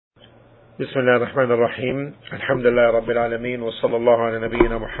بسم الله الرحمن الرحيم الحمد لله رب العالمين وصلى الله على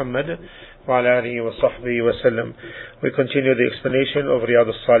نبينا محمد وعلى آله وصحبه وسلم. We continue the explanation of Riyadh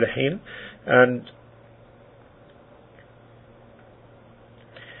al-Salihin, and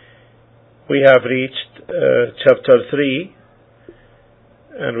we have reached chapter 3,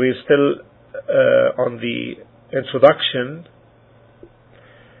 and we're still on the introduction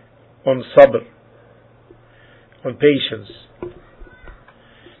on sabr, on patience.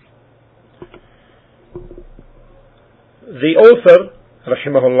 The author,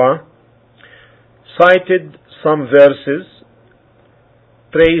 rahimahullah, cited some verses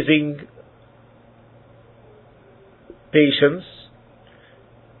praising patience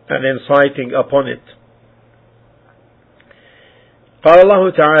and inciting upon it. قال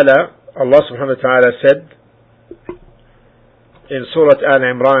الله تعالى, Allah subhanahu wa ta'ala said in Surah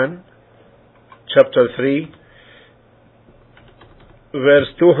Al-Imran, chapter 3, verse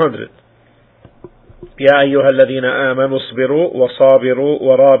 200, يا أيها الذين آمنوا اصبروا وصابروا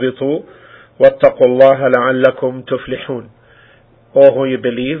ورابطوا واتقوا الله لعلكم تفلحون. O who you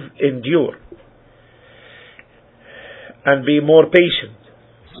believe, endure and be more patient.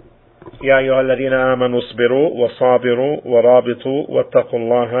 يا أيها الذين آمنوا اصبروا وصابروا ورابطوا واتقوا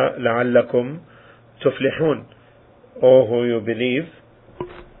الله لعلكم تفلحون. O who you believe,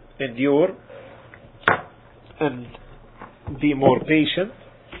 endure and be more patient.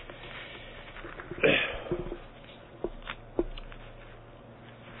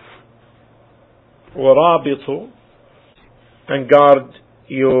 وَرَابِطُوا, and guard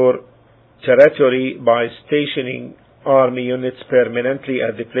your territory by stationing army units permanently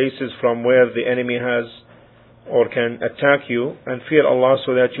at the places from where the enemy has or can attack you, and fear Allah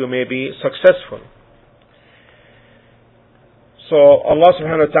so that you may be successful. So Allah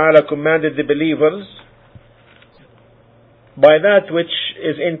subhanahu wa ta'ala commanded the believers by that which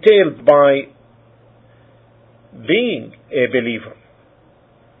is entailed by being a believer,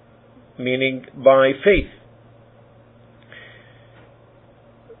 meaning by faith.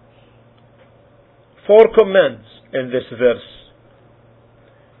 4 commands in this verse.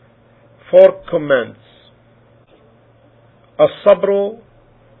 4 commands. الصبر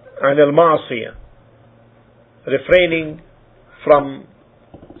عن المعصية, refraining from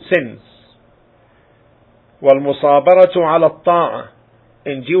sins. والمصابرة على الطاعة,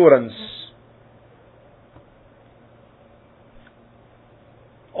 endurance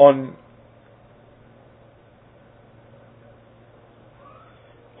on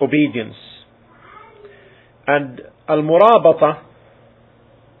obedience. And al-murabata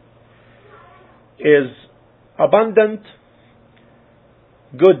is abundant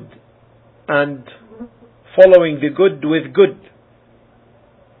good and following the good with good.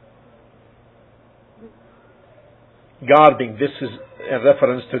 Guarding, this is a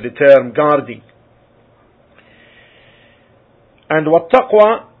reference to the term guarding. And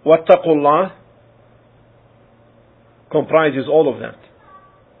wattaqwa, wattaqullah comprises all of that.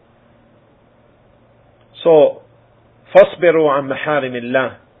 So, فَاصْبِرُوا عَنْ مَحَارِمِ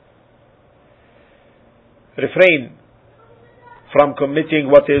اللَّهِ, refrain from committing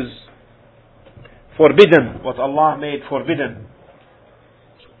what is forbidden, what Allah made forbidden.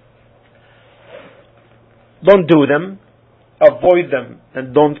 Don't do them, avoid them,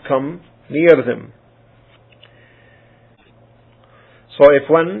 and don't come near them. So if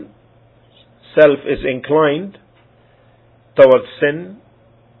one self is inclined towards sin,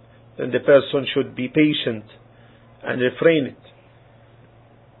 then the person should be patient and refrain it.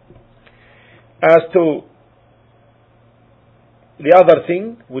 As to the other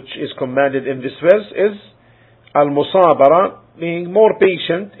thing which is commanded in this verse is al-musabara, being more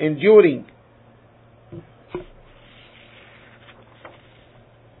patient, enduring.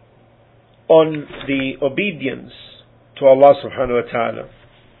 On the obedience to Allah subhanahu wa ta'ala.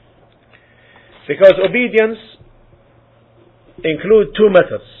 Because obedience includes 2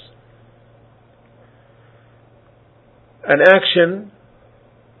 methods. An action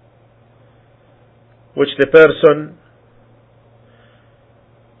which the person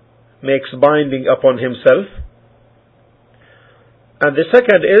makes binding upon himself, and the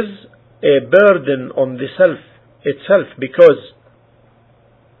second is a burden on the self itself, because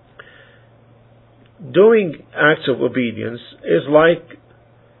doing acts of obedience is like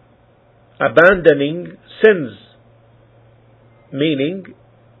abandoning sins, meaning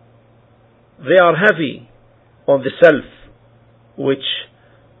they are heavy on the self, which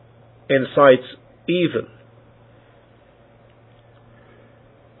incites evil.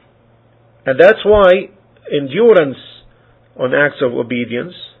 And that's why endurance on acts of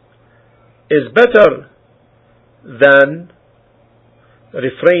obedience is better than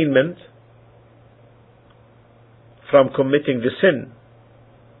refrainment from committing the sin.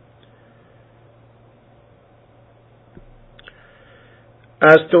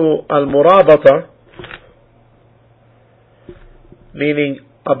 As to al-murabata, meaning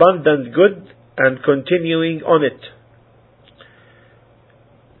abundant good and continuing on it.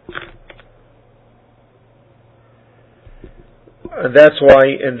 And that's why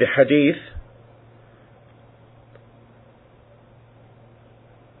in the hadith,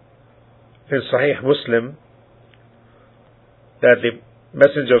 in Sahih Muslim, that the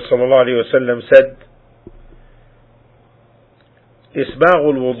Messenger sallallahu alaihi wasallam said, إسباغ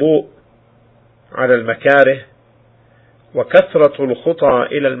الوضوء على المكاره وكثرة الخطى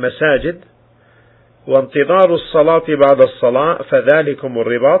إلى المساجد وانتظار الصلاة بعد الصلاة فذلكم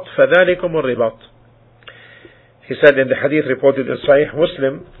الرباط. He said in the hadith reported in Sahih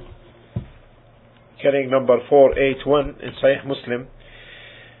Muslim, carrying number 481 in Sahih Muslim,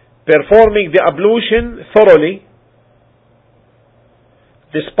 performing the ablution thoroughly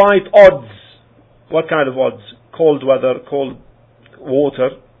despite odds. What kind of odds? Cold weather, cold water,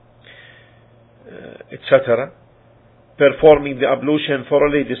 etc. Performing the ablution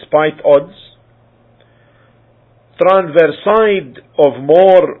thoroughly despite odds. Transverside of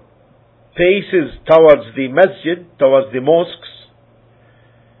more paces towards the masjid, towards the mosques,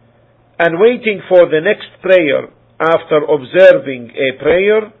 and waiting for the next prayer after observing a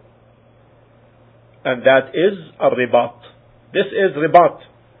prayer, and that is a ribat. This is ribat.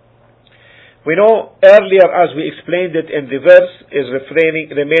 We know earlier, as we explained it in the verse, is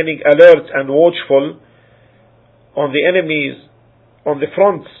remaining alert and watchful on the enemies, on the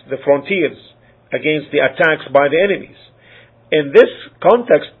fronts, the frontiers, against the attacks by the enemies. In this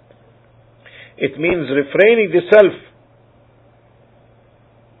context, it means refraining the self,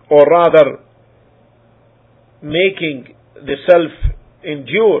 or rather making the self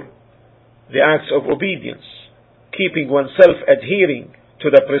endure the acts of obedience, keeping oneself adhering to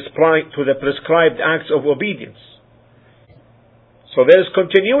the prescribed acts of obedience. So there is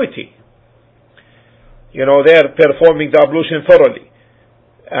continuity. They're performing the ablution thoroughly,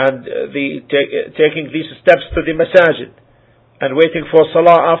 and taking these steps to the masajid, and waiting for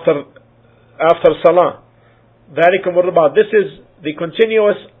salah after salah. This is the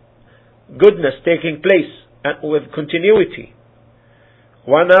continuous goodness taking place, and with continuity,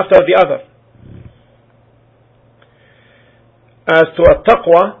 one after the other. As to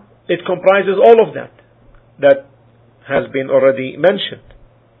at-taqwa, it comprises all of that has been already mentioned.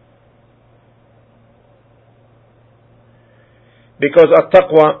 Because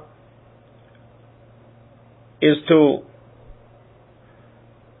at-taqwa is to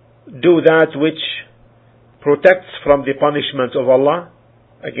do that which protects from the punishment of Allah,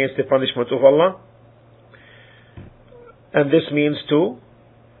 against the punishment of Allah. And this means to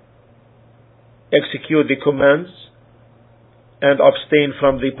execute the commands and abstain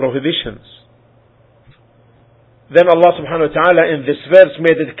from the prohibitions. Then Allah subhanahu wa ta'ala in this verse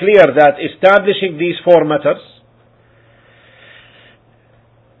made it clear that establishing these four matters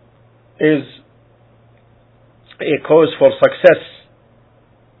is a cause for success.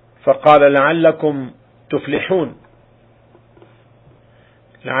 فَقَالَ لَعَلَّكُمْ تُفْلِحُونَ.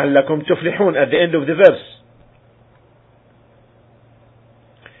 لَعَلَّكُمْ تُفْلِحُونَ at the end of the verse.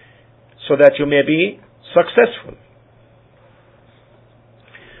 So that you may be successful.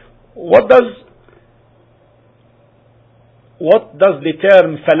 What does the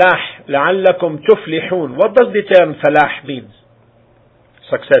term falah, لَعَلَّكُمْ تُفْلِحُونَ, what does the term falah mean?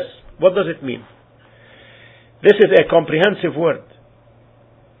 Success. What does it mean? This is a comprehensive word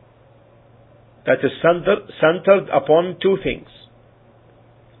that is centered upon two things.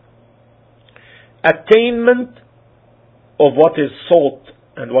 Attainment of what is sought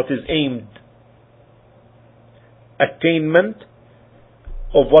and what is aimed. Attainment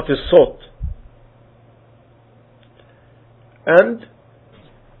of what is sought. And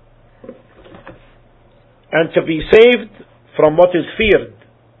to be saved from what is feared.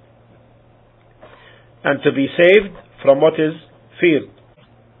 And to be saved from what is feared.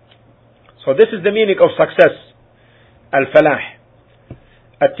 So this is the meaning of success. Al-falah.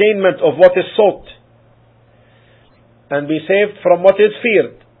 Attainment of what is sought. And be saved from what is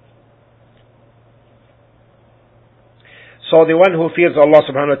feared. So the one who fears Allah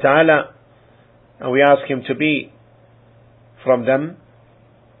subhanahu wa ta'ala, and we ask him to be from them,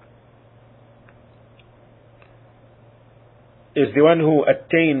 is the one who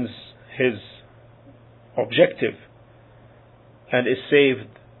attains his objective and is saved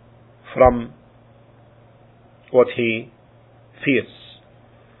from what he fears.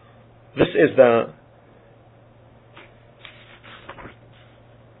 This is the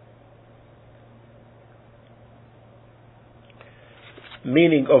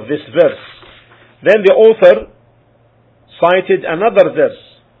meaning of this verse. Then the author cited another verse,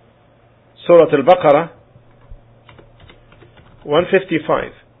 Surah Al-Baqarah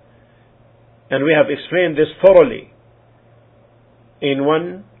 155. And we have explained this thoroughly in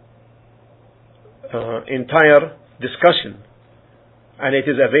one entire discussion, and it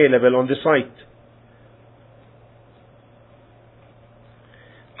is available on the site.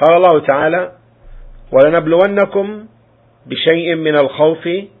 قال الله تعالى: وَلَنَبْلُوَنَّكُمْ بِشَيْءٍ مِّنَ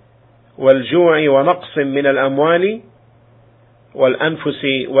الْخَوْفِ وَالْجُوعِ وَنَقْصٍ مِّنَ الْأَمْوَالِ وَالْأَنفُسِ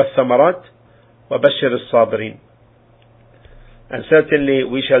وَالثَّمَرَاتِ وَبَشِّرِ الصَّابِرِينَ. And certainly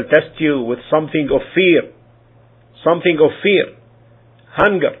we shall test you with something of fear,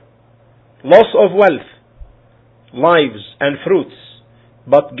 hunger, loss of wealth, lives and fruits,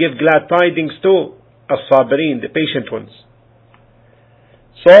 but give glad tidings to as-sabirin, the patient ones.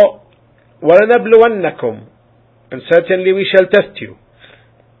 So, وَلَنَبْلُوَنَّكُمْ, and certainly we shall test you,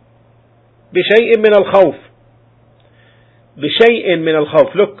 بِشَيْءٍ مِّنَ الْخَوْفِ, بِشَيْءٍ مِّنَ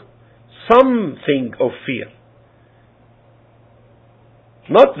الْخَوْفِ, look, something of fear.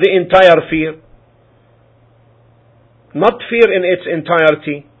 Not the entire fear, not fear in its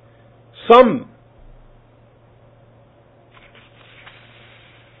entirety, some.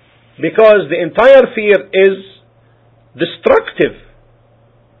 Because the entire fear is destructive.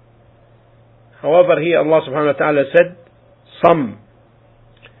 However, here Allah subhanahu wa ta'ala said, some.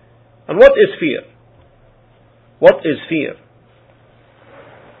 And what is fear? What is fear?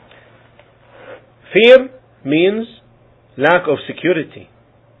 Fear means lack of security.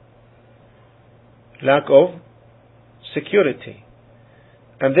 Lack of security.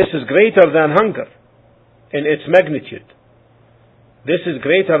 And this is greater than hunger in its magnitude. This is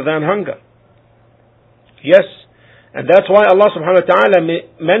greater than hunger. Yes. And that's why Allah subhanahu wa ta'ala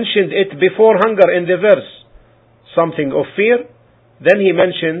mentioned it before hunger in the verse. Something of fear. Then He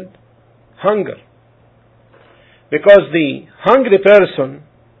mentioned hunger. Because the hungry person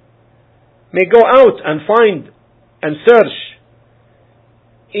may go out and find and search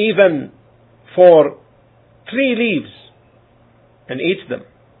even for 3 leaves and eat them.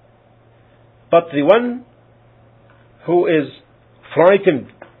 But the one who is frightened,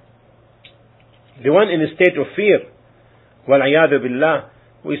 the one in a state of fear, وَالْعِيَاذُ بِاللَّهِ,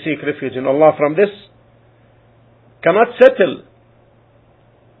 we seek refuge in Allah from this, cannot settle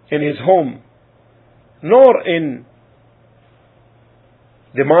in his home, nor in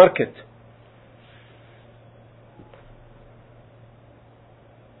the market.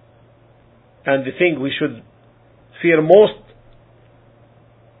 And the thing we should fear most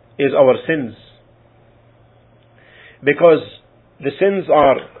is our sins. Because the sins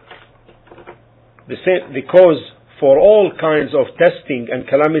are the cause for all kinds of testing and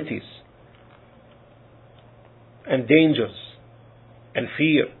calamities and dangers and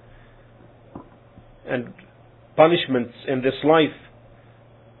fear and punishments in this life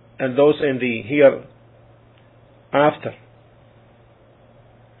and those in the hereafter.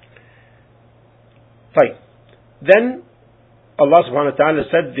 Fine. Then Allah subhanahu wa ta'ala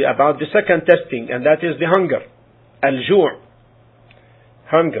said about the second testing, and that is the hunger. Al-ju',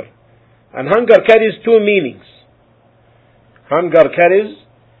 hunger. And hunger carries 2 meanings. Hunger carries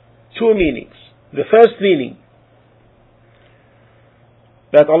 2 meanings. The first meaning,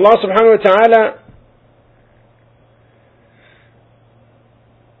 that Allah subhanahu wa ta'ala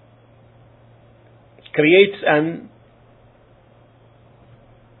creates an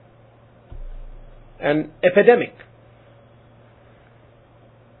epidemic.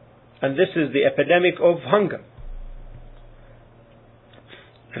 And this is the epidemic of hunger.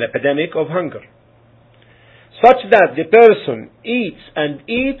 An epidemic of hunger. Such that the person eats and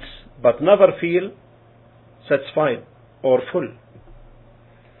eats but never feel satisfied or full.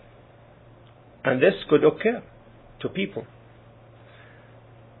 And this could occur to people.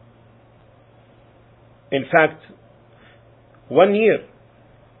 In fact, in 1 year,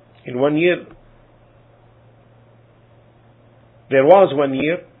 there was 1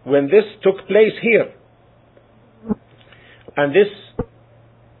 year when this took place here. And this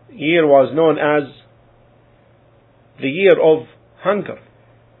year was known as the year of hunger.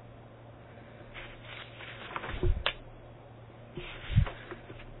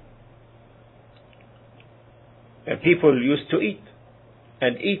 And people used to eat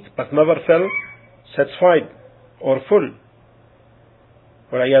and eat but never felt satisfied or full.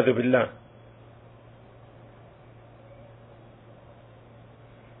 وَالْعِيَاذُ بِاللَّهِ.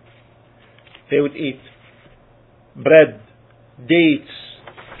 They would eat bread, dates,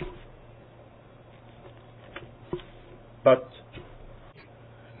 but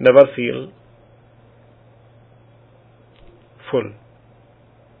never feel full.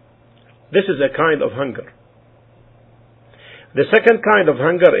 This is a kind of hunger. The second kind of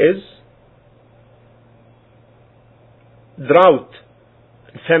hunger is drought,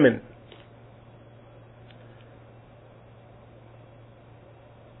 famine.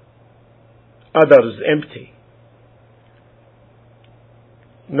 Others empty,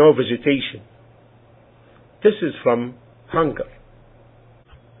 no vegetation. This is from hunger.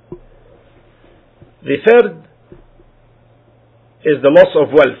 The third is the loss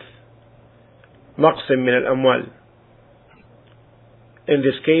of wealth, نقص من الأموال. In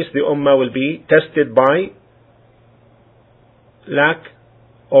this case, the Ummah will be tested by lack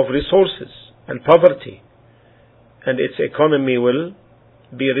of resources and poverty, and its economy will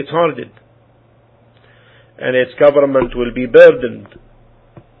be retarded, and its government will be burdened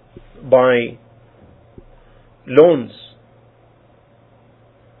by loans,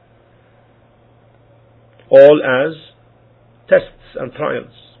 all as tests and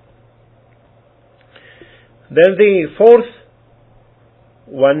trials. Then the fourth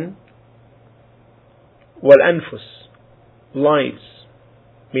one, والأنفس, lives,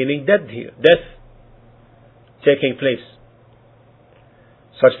 meaning death here, death taking place,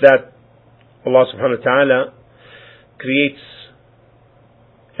 such that Allah subhanahu wa ta'ala creates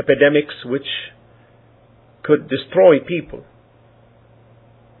epidemics which could destroy people,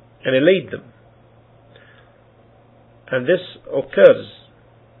 annihilate them. And this occurs.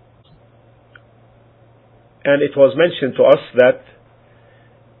 And it was mentioned to us that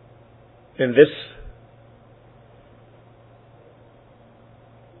in this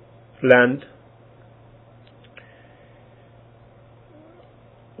land,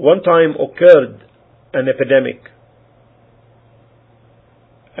 one time occurred an epidemic,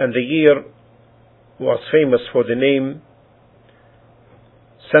 and the year was famous for the name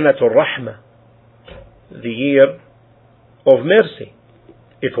Sanatul Rahmah, the year of mercy,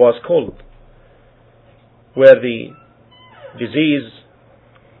 it was called, where the disease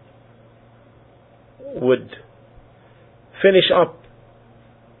would finish up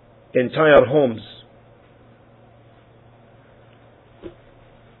entire homes,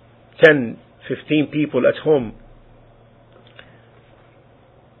 10, 15 people at home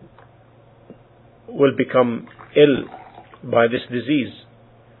will become ill by this disease,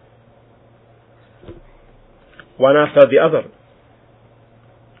 one after the other,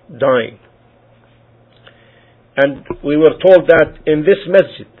 dying. And we were told that in this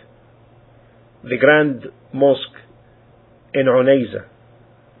masjid, the grand mosque in Unayza,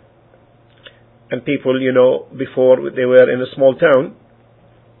 and people, before they were in a small town,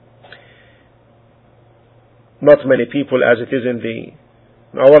 not many people as it is in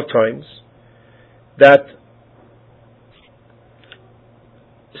our times, that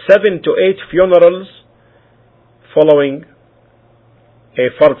 7 to 8 funerals following a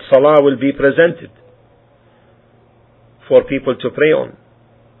fard salah will be presented for people to pray on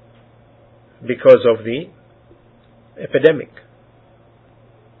because of the epidemic.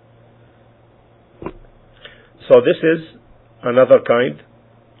 So this is another kind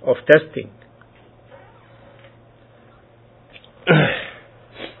of testing.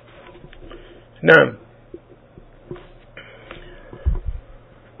 Now,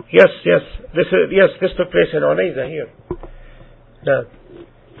 this took place in Unayza here. Now,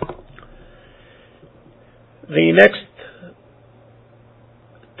 the next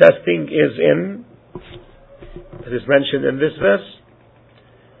testing it is mentioned in this verse,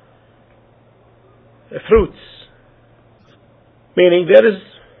 fruits, meaning there is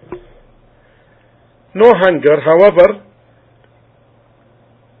no hunger, however,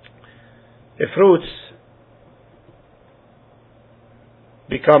 the fruits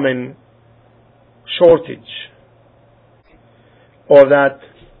become in shortage, or that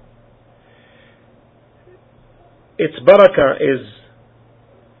its barakah is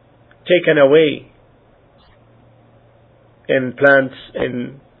taken away in plants,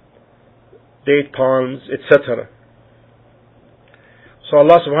 in date palms, etc. So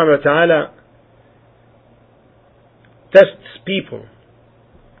Allah subhanahu wa ta'ala tests people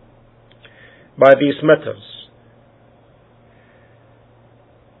by these methods,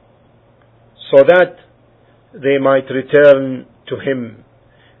 so that they might return to Him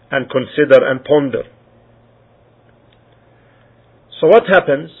and consider and ponder. So what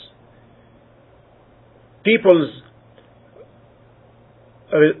happens? People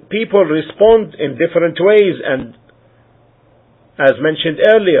respond in different ways, and as mentioned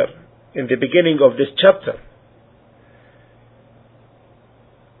earlier in the beginning of this chapter,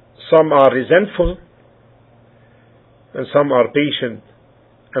 some are resentful, and some are patient,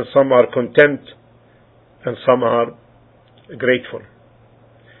 and some are content, and some are grateful.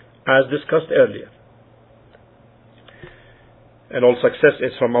 as discussed earlier. And all success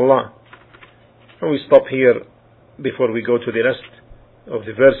is from Allah. And we stop here before we go to the rest of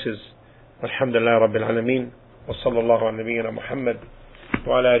the verses. Alhamdulillah Rabbil Alameen. Wa sallallahu ala nabiyyina Muhammad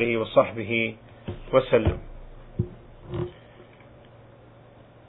wa ala alihi wa sahbihi wa sallam.